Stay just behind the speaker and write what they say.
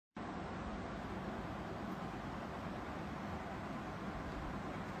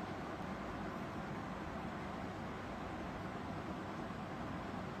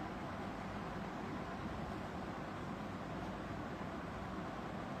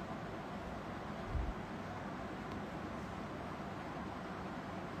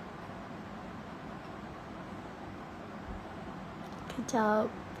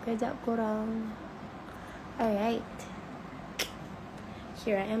Kejap korang. Alright.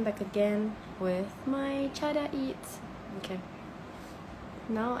 Here I am back again with my Syada Eats. Okay.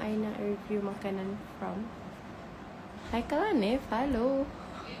 Now I nak review makanan from Haikal Hanif. Hello.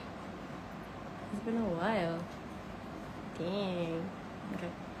 It's been a while. Dang.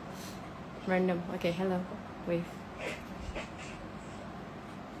 Okay. Random. Okay, hello. Wave.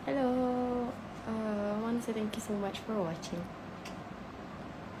 Hello. I want to say thank you so much for watching.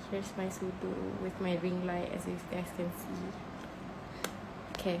 Here's my sudu with my ring light, as you guys can see.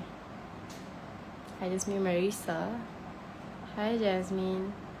 Okay. Hi Jasmine Marisa. Hi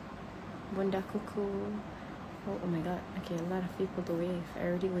Jasmine. Bunda Kuku. Oh my god. Okay, a lot of people to wave. I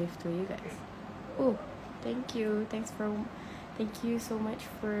already waved to you guys. Oh, thank you. Thank you so much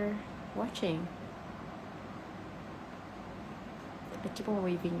for watching. I keep on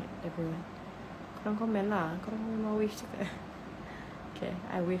waving at everyone. Korang komen lah. Korang mau wave juga. Okay,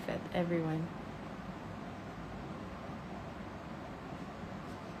 I wave at everyone.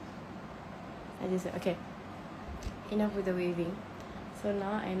 Okay. Enough with the waving. So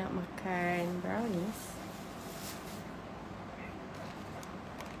now I nak makan brownies.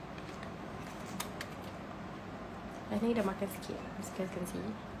 I think dah makan sikit, as you guys can see.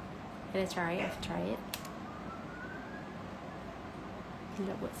 I've tried it.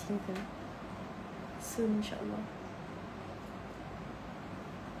 Gila buat simple. Soon insyaAllah.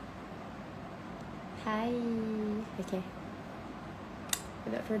 Hi. Okay.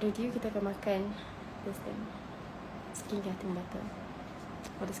 Without further ado, kita akan makan this thing. Skin getting better.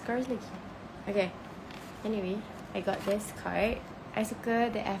 Oh, the scars lagi. Okay. Anyway, I got this card. I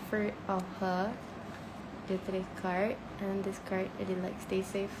suka the effort of her. The three card, and this card it like stay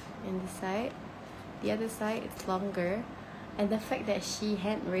safe in the side. The other side it's longer, and the fact that she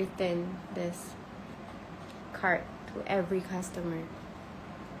handwritten this card to every customer.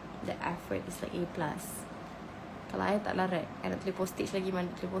 The effort is like A+. Kalau I tak larat, I nak tulis postage lagi mana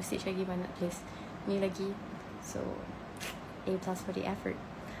tulis ni lagi. So A+ for the effort.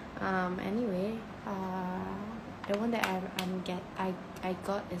 Anyway, the one that I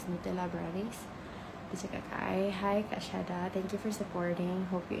got is Nutella brownies. Dia cakap kat I, hi Kak Syada, thank you for supporting.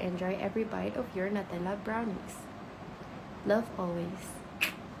 Hope you enjoy every bite of your Nutella brownies. Love always.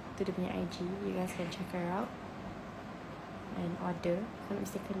 Itu dia punya IG. You guys can check her out and order. Kalau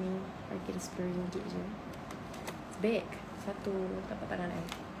mistaken ni harga RM10 je. It's big. Satu tapak tangan I.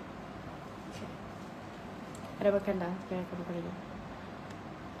 Okay. Ada makan dah. Sekarang aku makan lagi.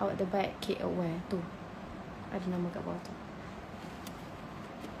 Awak the bite cake aware tu. Ada nama kat bawah tu.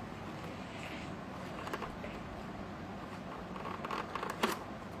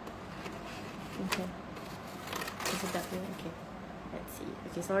 Okay. Sedap dia. Okay. Let's see.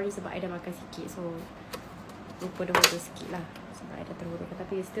 Okay, sorry sebab I dah makan sikit. So lupa dia botol sikit lah. Sebab I dah terhurufkan.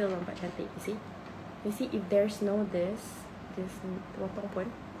 Tapi still nampak cantik. You see if there's no this potong pun,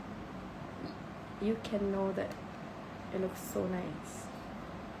 you can know that it looks so nice.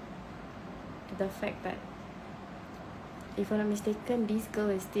 The fact that, if I'm not mistaken, this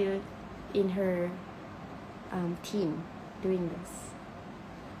girl is still in her team doing this.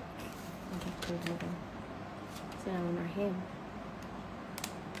 Okay, kemudian Bismillahirrahmanirrahim.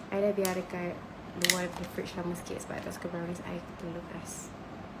 I dah biar dekat luar the fridge lama sikit sebab I tak suka brownies I terlalu keras.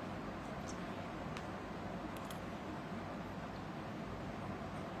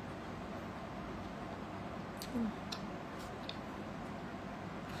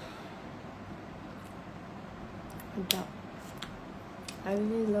 Sedap. I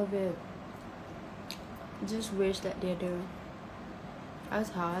really love it. Just wish that dia ada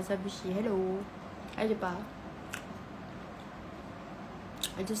Amzah, Zabishi, hello. Hi Jepa.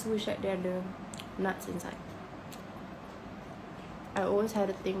 I just wish that there are nuts inside. I always had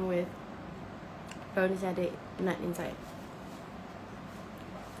a thing with brownies that had a nut inside.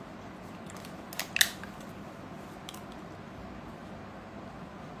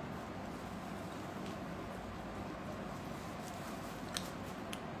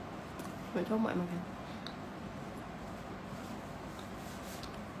 Macam buat makan.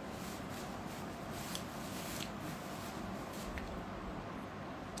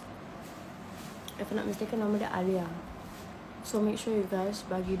 If I'm not mistaken, nama dia Alia. So make sure you guys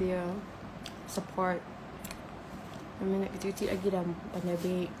bagi dia support. I mean, nak kecil-kecil lagi dah pandai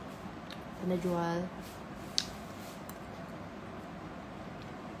bake, pandai jual.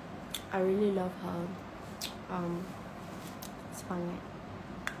 I really love her semangat.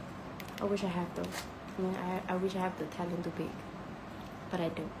 I wish I have those. I mean, I wish I have the talent to bake, but I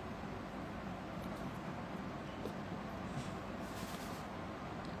don't.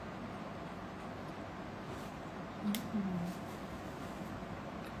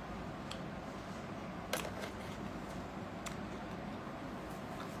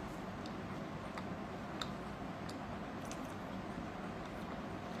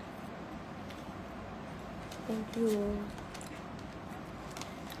 Aduh.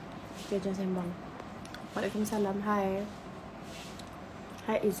 Okay, jangan sembang. Waalaikumsalam. Hai.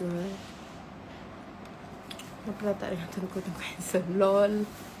 Hai Izul. Kenapa lah tak dengan tengku handsome? LOL.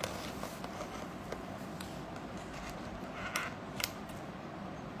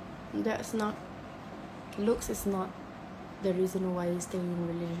 That's not... Looks is not the reason why you stay in a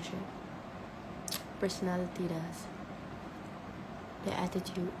relationship. Personality does. The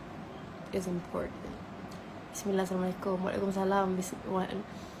attitude is important. Bismillah, Assalamualaikum. Waalaikumsalam.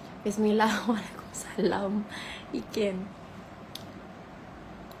 Bismillah. Waalaikumsalam. Iken.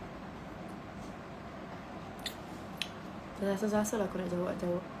 Rasa-rasa lah aku nak jawab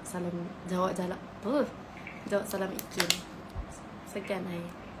salam. Jawab salam Iken.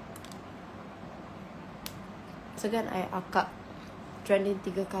 Segan I akak trending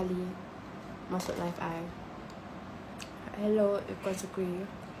 3 kali masuk live I. Hello, Ikon Sukri.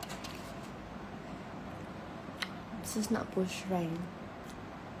 This is not push rank.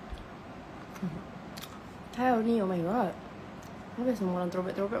 Hello ni, oh my god. Kenapa semua orang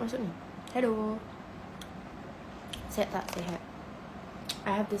terobek masuk ni? Hello. Sihat tak? Sihat.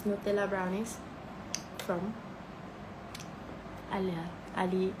 I have this Nutella brownies from Ali.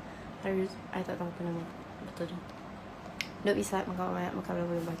 I tak tahu apa nama. Betul. Duk bisa makan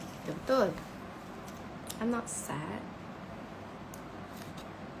boleh bagi kita. Betul. I'm not sad.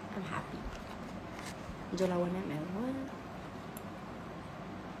 I'm happy. Jom lawan ML.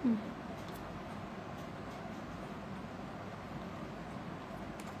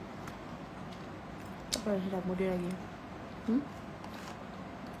 Tak apa, dah muda lagi.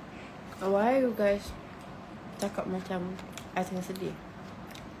 Why you guys cakap macam I tengah sedih?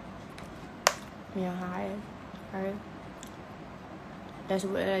 Ya, hai. Dah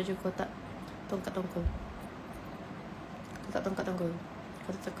sebut dah je kotak tongkat-tongkol. Kotak tongkat-tongkol.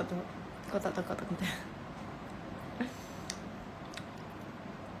 Kotak tongkat-tongkol.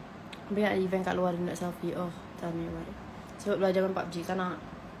 Biar event kat luar nak selfie. Oh, tell me about it. Sebab belajar main PUBG kan nak.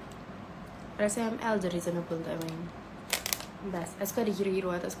 Rasa ML je reasonable untuk main. Best. I suka ada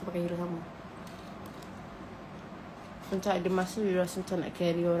hero-hero. I tak suka pakai hero sama. Macam ada masa you rasa macam nak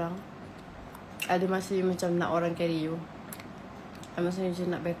carry orang. Ada masa you macam nak orang carry you. Ada masa you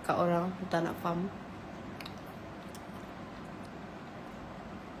macam nak backup orang. Tak nak farm.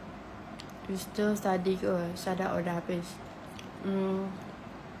 You still study ke? Syada or dah habis?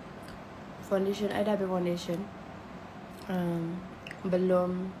 Foundation. I dah habis foundation.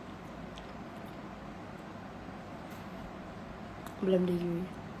 Belum degree.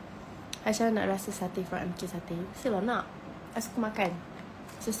 Aisyah nak rasa satay from MK Satay. Mestilah nak. I suka makan.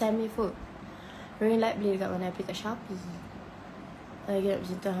 So send me food. Ring light beli dekat mana? Beli kat Shopee. Lagi nak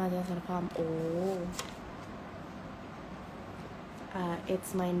macam tu. Jangan salah faham. Oh.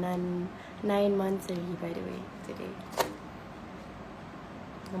 It's my 9 months already, by the way, today.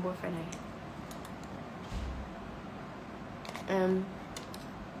 My boyfriend I.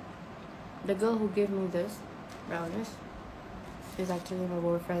 The girl who gave me this brownies is actually my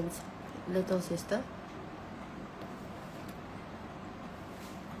boyfriend's little sister.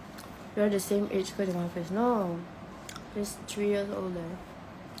 You're the same age ke dengan Hafiz? No, just 3 years older.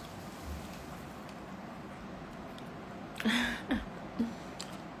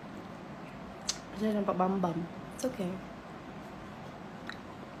 Saya nampak bam-bam. It's okay.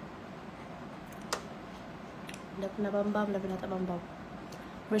 Dah pernah bam-bam, dah pernah tak bam-bam.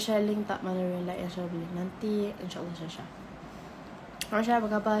 Share link tak mana real light yang Syah beli. Nanti insyaAllah Syah. Syah, apa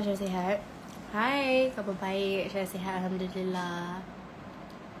khabar? Syah sihat? Hai, khabar baik. Syah sihat, Alhamdulillah.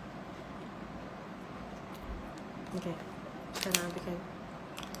 Okay, kita nak ambilkan.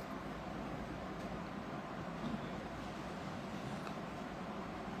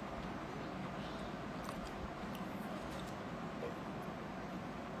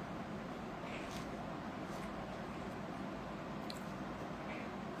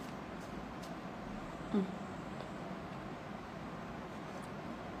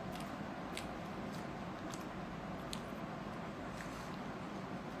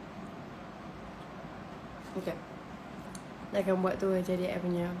 Okay. Dia akan buat tu jadi I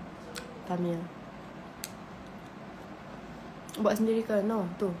punya thumbnail. Buat sendiri ke? No,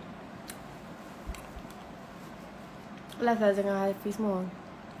 tu. Live lah dengan Hafiz semua.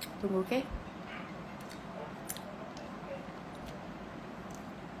 Tunggu, okay?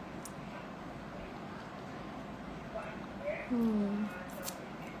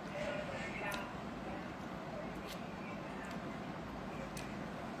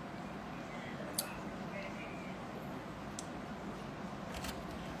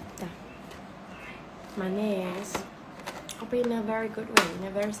 Manis. But in a very good way, in a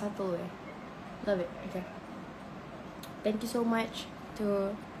very subtle way. Love it. Okay. thank you so much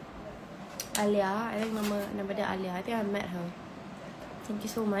to Alia. I think nama dia Alia. I think I met her. Thank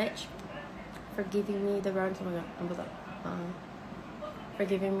you so much for giving me the brownies. Oh my god, Amzah. For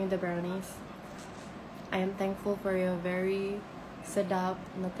giving me the brownies. I am thankful for your very sedap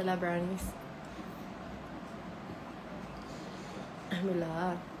Nutella brownies.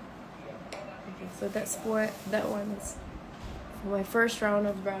 Alhamdulillah. Okay, so that's for that one is for my first round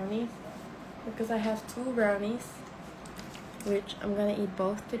of brownies, because I have 2 brownies, which I'm gonna eat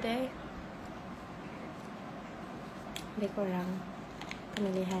both today. Hindi ko lang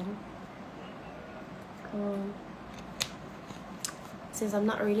pinilihan. Since I'm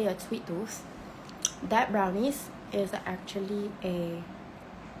not really a sweet tooth, that brownies is actually a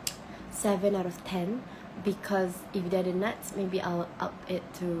 7 out of 10, because if they're the nuts, maybe I'll up it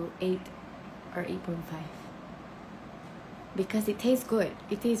to 8 or 8.5, because it tastes good.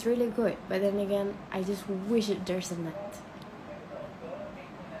 It tastes really good, but then again, I just wish there's a nut.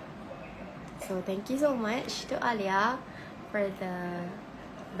 So thank you so much to Alia for the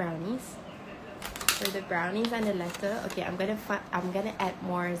brownies. For the brownies and the letter. Okay, I'm gonna add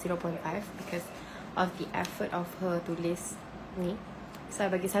more 0.5 because of the effort of her to list me. So I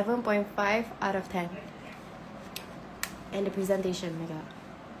bagi 7.5 out of 10. And the presentation, my god.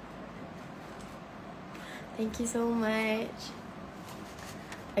 Thank you so much.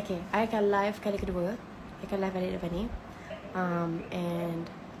 Okay, I akan live kali kedua. I akan live balik depan ni. And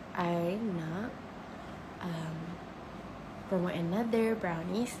I nak promote another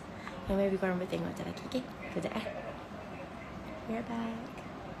brownies yang maybe korang boleh tengok sekejap lagi. Okay? Kejap We're back.